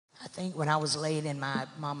think when I was laid in my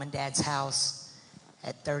mom and dad's house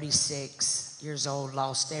at 36 years old,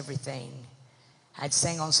 lost everything, I'd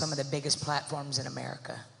sang on some of the biggest platforms in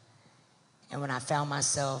America. And when I found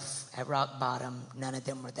myself at rock bottom, none of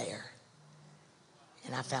them were there.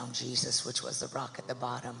 And I found Jesus, which was the rock at the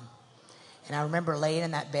bottom. And I remember laying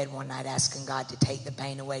in that bed one night asking God to take the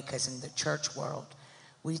pain away, because in the church world,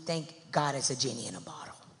 we think God is a genie in a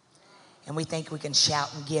bottle. And we think we can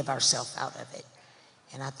shout and give ourselves out of it.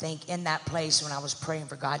 And I think in that place when I was praying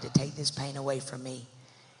for God to take this pain away from me,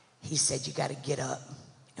 he said, you got to get up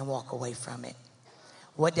and walk away from it.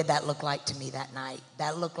 What did that look like to me that night?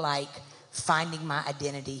 That looked like finding my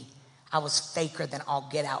identity. I was faker than all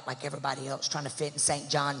get out, like everybody else, trying to fit in St.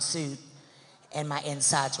 John's suit, and my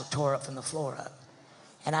insides were tore up from the floor up.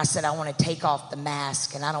 And I said, I want to take off the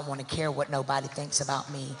mask, and I don't want to care what nobody thinks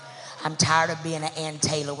about me. I'm tired of being an Ann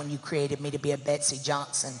Taylor when you created me to be a Betsy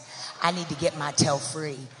Johnson. I need to get my tail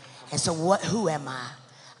free. And so who am I?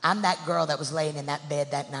 I'm that girl that was laying in that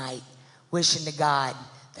bed that night, wishing to God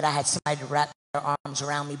that I had somebody to wrap their arms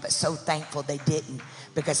around me, but so thankful they didn't,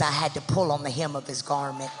 because I had to pull on the hem of his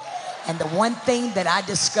garment. And the one thing that I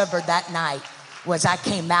discovered that night was I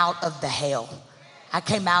came out of the hell. I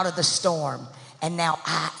came out of the storm. And now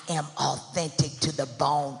I am authentic to the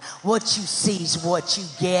bone. What you see is what you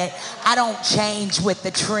get. I don't change with the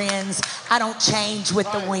trends. I don't change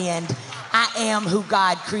with the wind. I am who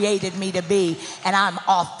God created me to be. And I'm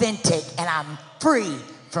authentic, and I'm free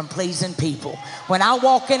from pleasing people. When I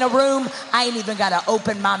walk in a room, I ain't even got to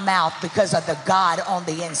open my mouth because of the God on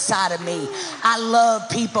the inside of me. I love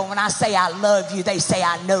people. When I say I love you, they say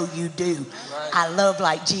I know you do. Right. I love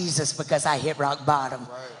like Jesus because I hit rock bottom.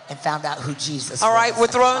 Right. And found out who Jesus All right, was. we're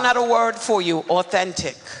throwing out a word for you,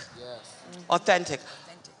 authentic. Yes. Authentic.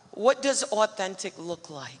 What does authentic look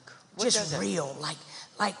like? What just real, like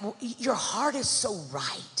your heart is so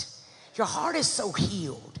right. Your heart is so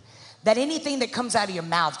healed that anything that comes out of your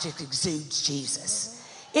mouth just exudes Jesus.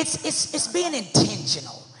 It's being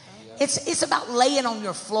intentional. It's about laying on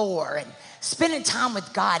your floor and spending time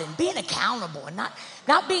with God and being accountable and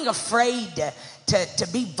not being afraid to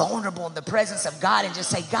be vulnerable in the presence of God and just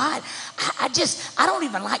say, God, I don't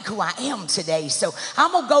even like who I am today. So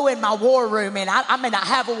I'm going to go in my war room, and I may not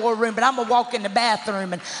have a war room, but I'm going to walk in the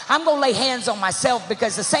bathroom and I'm going to lay hands on myself,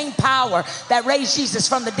 because the same power that raised Jesus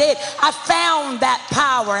from the dead, I found that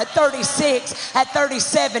power at 36, at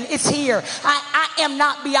 37. It's here. I am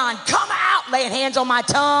not beyond. Come out, laying hands on my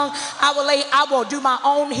tongue. I will do my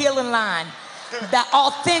own healing line. The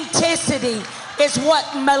authenticity is what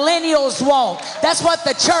millennials want. That's what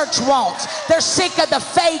the church wants. They're sick of the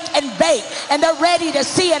fake and bake, and they're ready to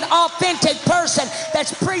see an authentic person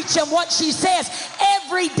that's preaching what she says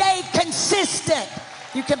every day, consistent.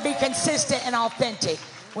 You can be consistent and authentic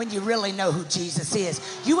when you really know who Jesus is.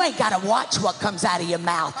 You ain't got to watch what comes out of your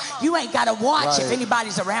mouth. You ain't got to watch if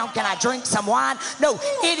anybody's around. Can I drink some wine? No,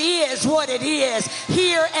 it is what it is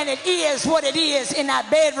here, and it is what it is in that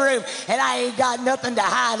bedroom, and I ain't got nothing to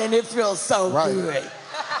hide, and it feels so good.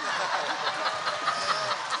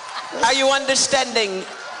 Are you understanding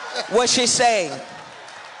what she's saying?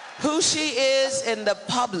 Who she is in the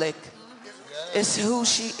public is who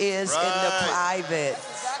she is in the private.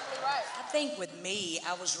 I think with me,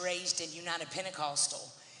 I was raised in United Pentecostal.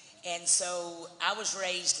 And so I was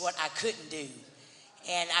raised what I couldn't do.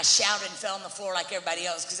 And I shouted and fell on the floor like everybody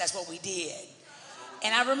else, because that's what we did.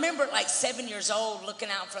 And I remember at like 7 years old, looking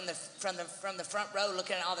out from the front row,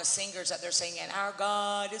 looking at all the singers up there singing, "Our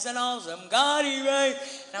God is an awesome God, he reigns."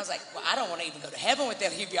 And I was like, well, I don't want to even go to heaven with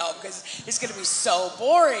any of y'all, because it's going to be so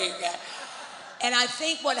boring. And I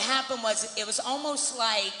think what happened was, it was almost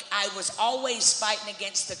like I was always fighting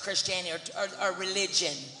against the Christianity or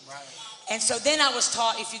religion. Right. And so then I was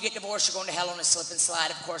taught, if you get divorced, you're going to hell on a slip and slide.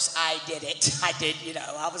 Of course, I did it. I did,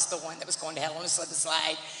 I was the one that was going to hell on a slip and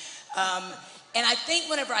slide. And I think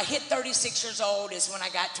whenever I hit 36 years old is when I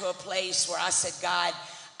got to a place where I said, God,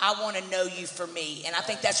 I want to know you for me. And I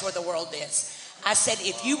think that's where the world is. I said,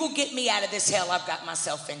 if you will get me out of this hell I've got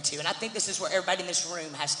myself into, and I think this is where everybody in this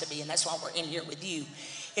room has to be, and that's why we're in here with you,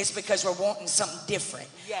 it's because we're wanting something different.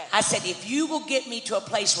 Yes. I said, if you will get me to a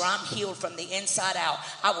place where I'm healed from the inside out,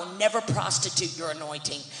 I will never prostitute your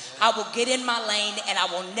anointing. I will get in my lane, and I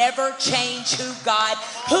will never change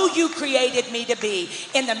who you created me to be.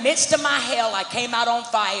 In the midst of my hell, I came out on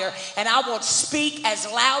fire, and I will speak as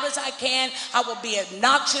loud as I can. I will be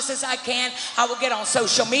obnoxious as I can. I will get on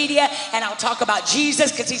social media, and I'll talk about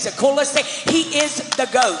Jesus, because he's the coolest thing. He is the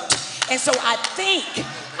GOAT. And so I think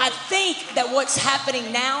I think that what's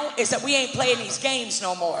happening now is that we ain't playing these games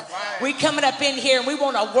no more. We coming up in here and we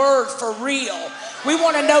want a word for real. We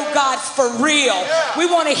want to know God for real. We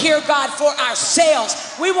want to hear God for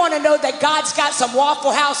ourselves. We want to know that God's got some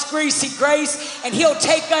Waffle House greasy grace and he'll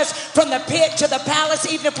take us from the pit to the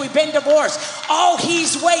palace even if we've been divorced. All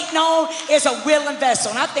he's waiting on is a willing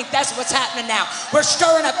vessel. And I think that's what's happening now. We're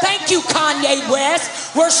stirring up. Thank you, Kanye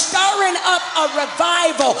West. We're stirring up a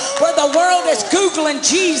revival where the world is Googling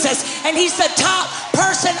Jesus and he's the top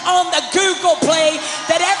person on the Google play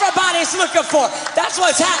that everybody's looking for. That's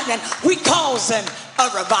what's happening. We causing a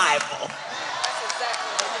revival.